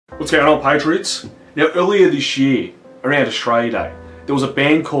What's going on, Patriots? Now, earlier this year, around Australia Day, there was a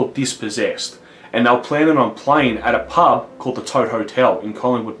band called Dispossessed, and they were planning on playing at a pub called the Tote Hotel in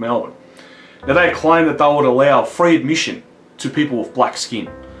Collingwood, Melbourne. Now, they claimed that they would allow free admission to people with black skin,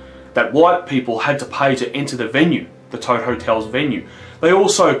 that white people had to pay to enter the venue, the Tote Hotel's venue. They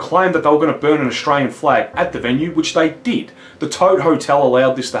also claimed that they were going to burn an Australian flag at the venue, which they did. The Tote Hotel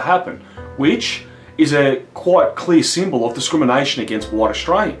allowed this to happen, which is a quite clear symbol of discrimination against white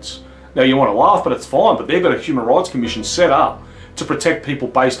Australians. Now, you want to laugh, but it's fine, but they've got a Human Rights Commission set up to protect people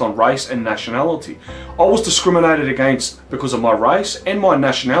based on race and nationality. I was discriminated against because of my race and my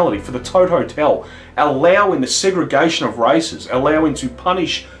nationality for the Tote Hotel allowing the segregation of races, allowing to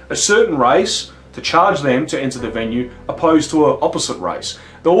punish a certain race, to charge them to enter the venue, opposed to an opposite race.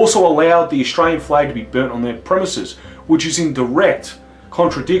 They also allowed the Australian flag to be burnt on their premises, which is in direct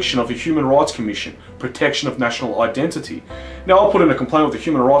contradiction of the Human Rights Commission, protection of national identity. Now, I put in a complaint with the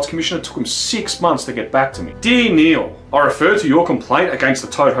Human Rights Commission. It took him 6 months to get back to me. Dear Neil, I refer to your complaint against the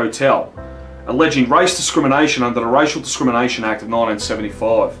Tote Hotel, alleging race discrimination under the Racial Discrimination Act of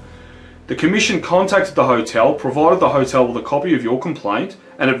 1975. The Commission contacted the hotel, provided the hotel with a copy of your complaint,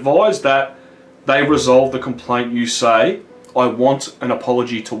 and advised that they resolve the complaint. You say, I want an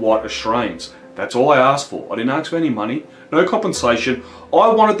apology to white Australians. That's all I asked for. I didn't ask for any money, no compensation. I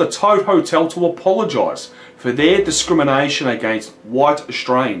wanted the Tote Hotel to apologise for their discrimination against white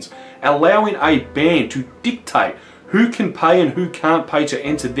Australians, allowing a band to dictate who can pay and who can't pay to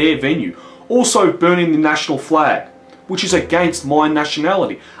enter their venue, also burning the national flag, which is against my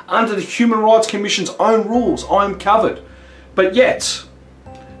nationality. Under the Human Rights Commission's own rules, I am covered. But yet,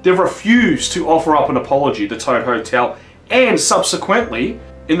 they've refused to offer up an apology, the Tote Hotel, and subsequently,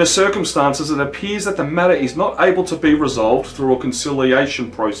 in the circumstances, it appears that the matter is not able to be resolved through a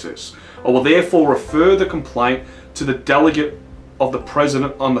conciliation process. I will therefore refer the complaint to the delegate of the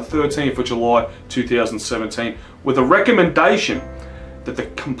President on the 13th of July 2017 with a recommendation that the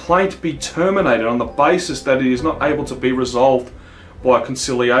complaint be terminated on the basis that it is not able to be resolved by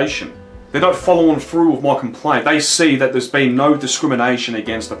conciliation. They're not following through with my complaint. They see that there's been no discrimination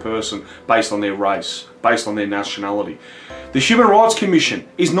against a person based on their race, based on their nationality. The Human Rights Commission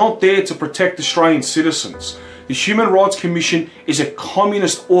is not there to protect Australian citizens. The Human Rights Commission is a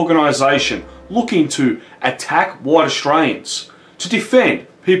communist organisation looking to attack white Australians, to defend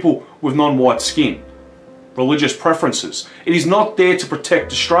people with non-white skin, religious preferences. It is not there to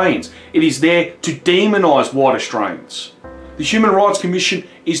protect Australians. It is there to demonise white Australians. The Human Rights Commission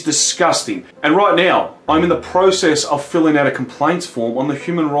is disgusting, and right now I'm in the process of filling out a complaints form on the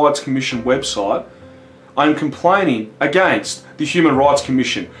Human Rights Commission website. I'm complaining against the Human Rights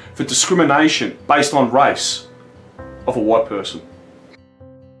Commission for discrimination based on race of a white person.